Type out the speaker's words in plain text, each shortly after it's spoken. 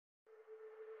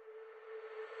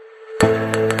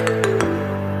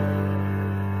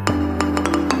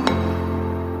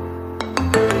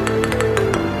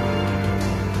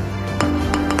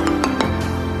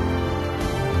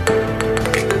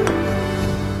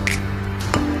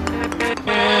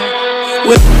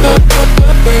Hey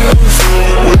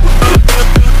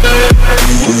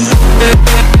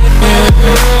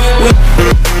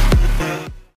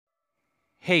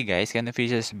guys,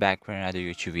 Kenofficial is back for another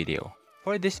YouTube video.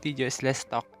 For this video let's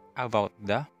talk about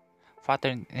the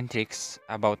pattern and tricks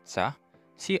about sa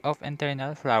Sea of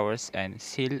Internal Flowers and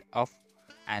Seal of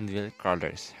Anvil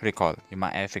Crawlers. Recall, yung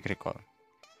mga effect recall.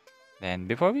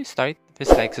 Then before we start,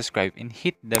 please like, subscribe, and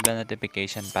hit the bell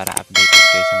notification para updated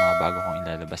kayo sa mga bago kong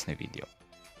ilalabas na video.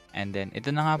 And then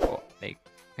ito na nga po, like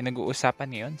pinag-uusapan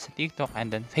ngayon sa TikTok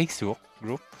and then Facebook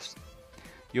groups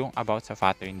yung about sa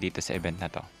pattern dito sa event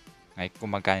na to. Like,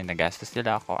 kung magkano nagastos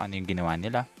nila, kung ano yung ginawa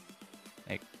nila.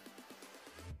 Like,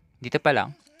 dito pa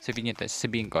lang,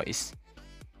 sabihin ko is,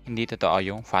 hindi totoo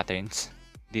yung patterns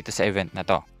dito sa event na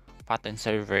to. Pattern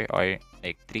server or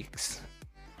like tricks.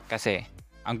 Kasi,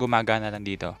 ang gumagana lang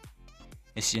dito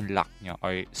is yung luck nyo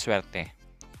or swerte.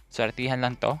 Swertihan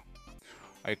lang to.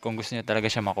 Or kung gusto nyo talaga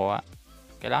siya makuha,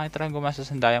 kailangan nyo talagang gumastos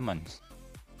ng diamonds.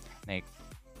 Like,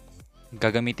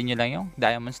 gagamitin nyo lang yung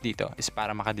diamonds dito is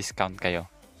para maka-discount kayo.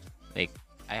 Like,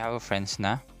 I have friends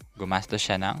na gumastos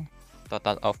siya ng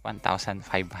total of 1,500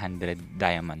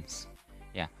 diamonds.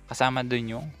 Yeah, kasama dun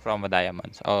yung promo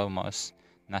diamonds. Almost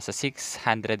nasa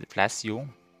 600 plus yung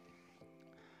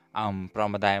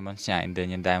promo diamonds niya. And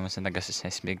then yung diamonds na nagastos niya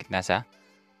is nasa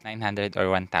 900 or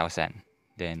 1,000.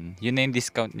 Then, yun na yung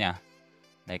discount niya.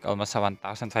 Like, almost sa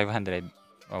 1,500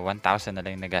 or 1,000 na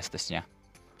lang yung nagastos niya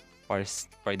for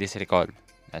this recall.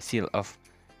 The Seal of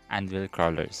Anvil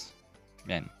Crawlers.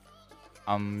 Yan.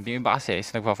 Yung iba kasi is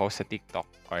nagpa-post sa TikTok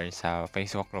or sa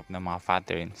Facebook group ng mga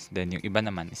patterns. Then yung iba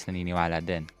naman is naniniwala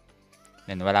din.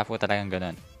 Then wala po talagang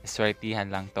ganun. Swertihan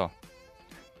lang to.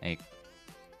 Like,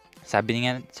 sabi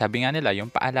nga nila, yung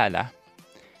paalala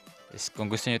is kung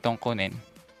gusto nyo itong kunin,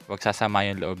 huwag sasama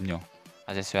yung loob nyo.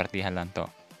 Kasi swertihan lang to.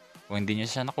 Kung hindi nyo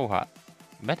siya nakuha,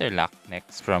 better luck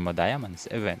next promo diamonds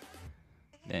event.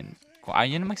 Then, kung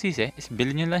ayaw nyo na magsisi, is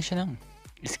bilhin nyo lang siya ng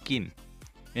skin.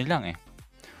 Yun lang eh.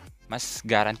 Mas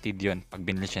guaranteed yun pag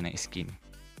binili siya ng skin.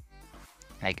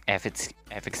 Like FX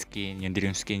skin, yung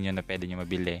dream skin nyo na pwede nyo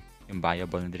mabili. Yung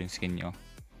buyable na dream skin nyo.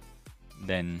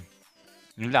 Then,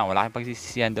 yun lang, wala kayong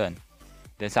pagsisisihan doon.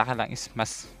 Then sa akin lang is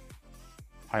mas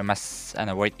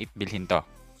worth it bilhin to.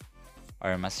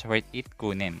 Or mas worth it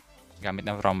kunin. Gamit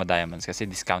ng promo diamonds kasi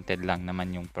discounted lang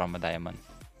naman yung promo diamond.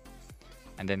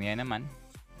 And then ngayon naman,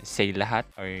 sale lahat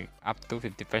or up to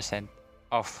 50%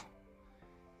 off.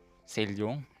 Sale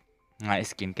yung mga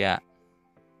skin, kaya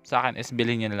sa akin is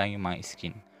bilhin nyo na lang yung mga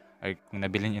skin or kung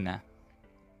nabili nyo na,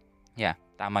 yeah,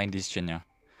 tama yung decision nyo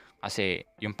kasi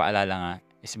yung paalala nga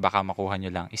is baka makuha nyo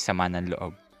lang is sama ng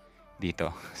loob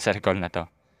dito sa recall na to.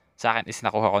 Sa akin is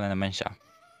nakuha ko na naman siya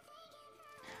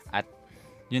at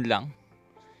yun lang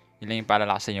yung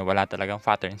paalala sa inyo, wala talagang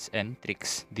patterns and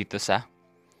tricks dito sa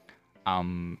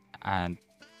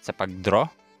sa pag-draw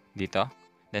dito.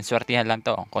 Then swertihan lang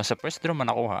to, kung sa first draw mo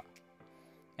nakuha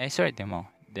swerte mo.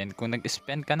 Then, kung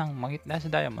nag-spend ka ng mangitla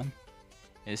sa diamond,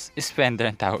 is spender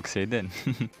ang tawag sa'yo dun.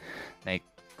 Like,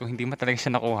 kung hindi mo talaga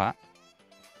siya nakuha,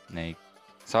 like,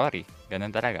 sorry,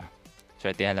 ganun talaga.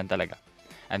 Swertihan lang talaga.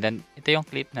 And then, ito yung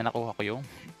clip na nakuha ko yung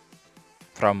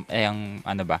from,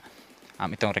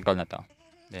 itong recall na to.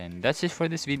 Then, that's it for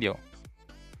this video.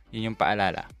 Yun yung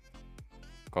paalala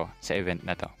ko sa event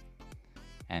na to.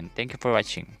 And, thank you for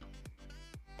watching.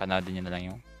 Panoodin nyo na lang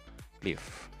yung clip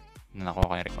na nakuha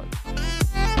ko yung recall.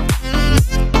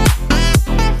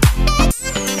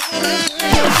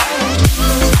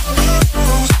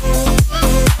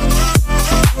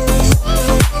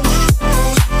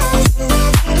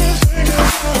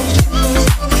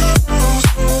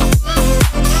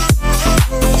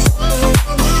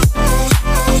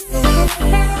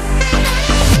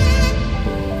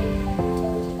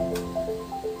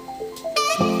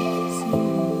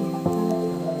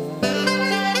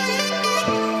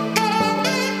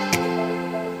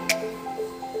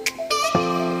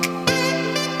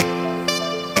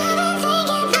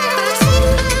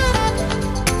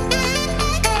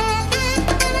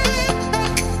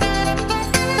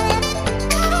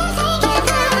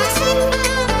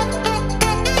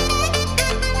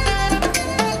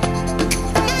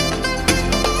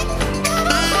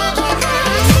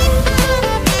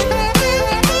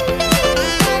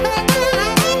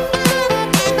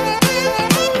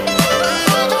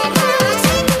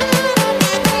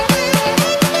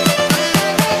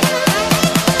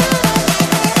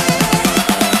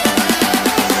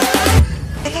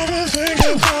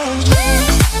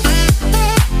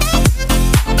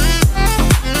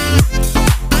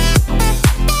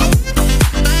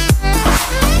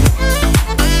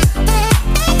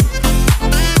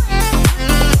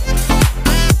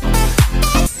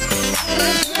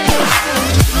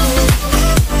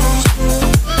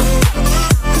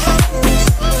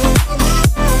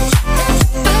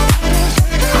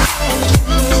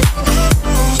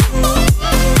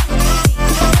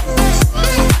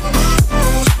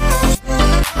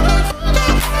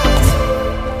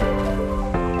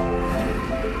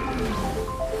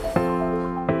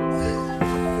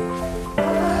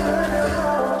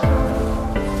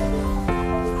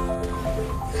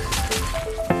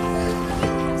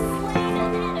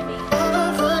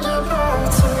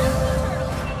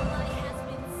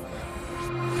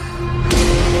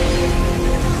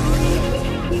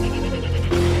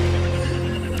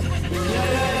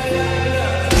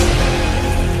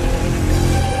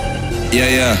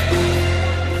 Yeah.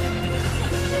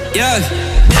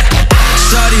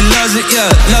 Shawty loves it,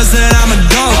 yeah, loves that I'm a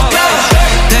goat.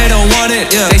 They don't want it,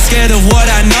 yeah, they scared of what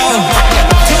I know.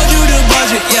 Told you the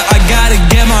budget, yeah, I gotta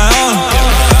get my own.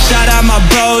 Shout out my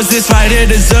bros, this right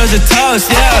here deserves a toast,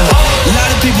 yeah. A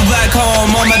lot of people back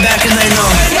home on my back and they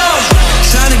know.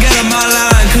 Trying to get on my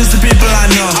line, cause the people I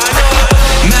know.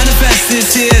 Manifest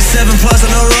this here, 7+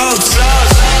 on the ropes.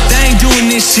 They ain't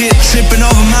doing this shit, tripping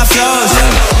over my flows,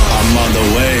 yeah. I'm on the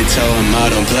way, tell them I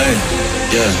don't play.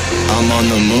 Yeah, I'm on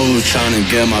the move, trying to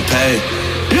get my pay.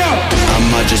 I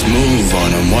might just move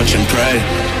on and watch and pray.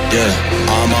 Yeah,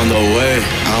 I'm on the way,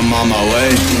 I'm on my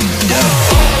way. Yeah.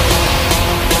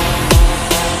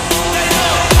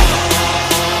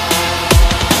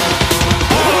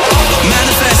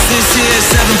 Manifest this here,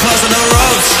 7+ on the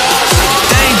ropes.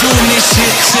 They ain't doing this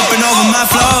shit, tripping over my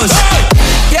flows.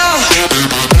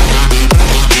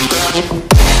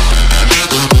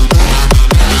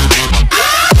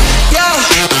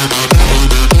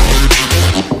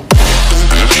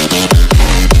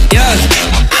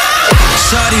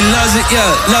 Shawty loves it,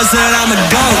 yeah, loves that I'm a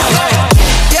goat.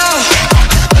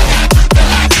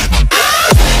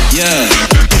 Yeah.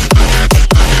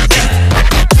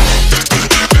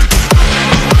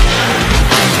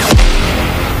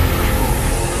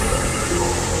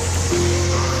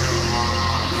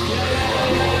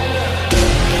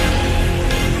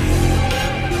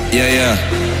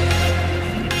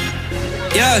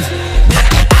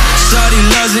 Shawty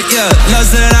loves it, yeah, loves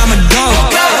that I'm a goat.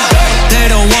 They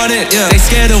don't want it, yeah, they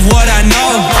scared of what I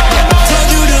know. Told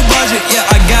you the budget, yeah,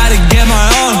 I gotta get my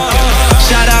own.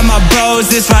 Shout out my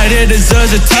bros, this right here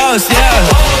deserves a toast, yeah.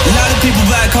 A lot of people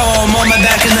back home on my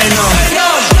back and they know.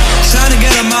 Trying to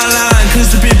get on my line,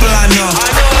 cause the people I know.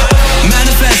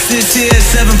 Manifest this here,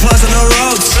 7+ on the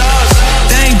ropes.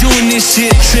 They ain't doing this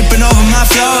shit, tripping over my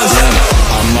flows,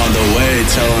 yeah. I'm on the way,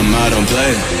 tell them I don't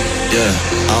play. Yeah,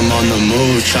 I'm on the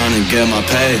move, trying to get my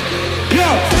pay.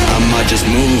 I might just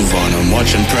move on and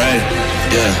watch and pray.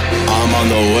 Yeah, I'm on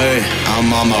the way,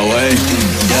 I'm on my way.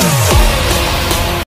 Yeah.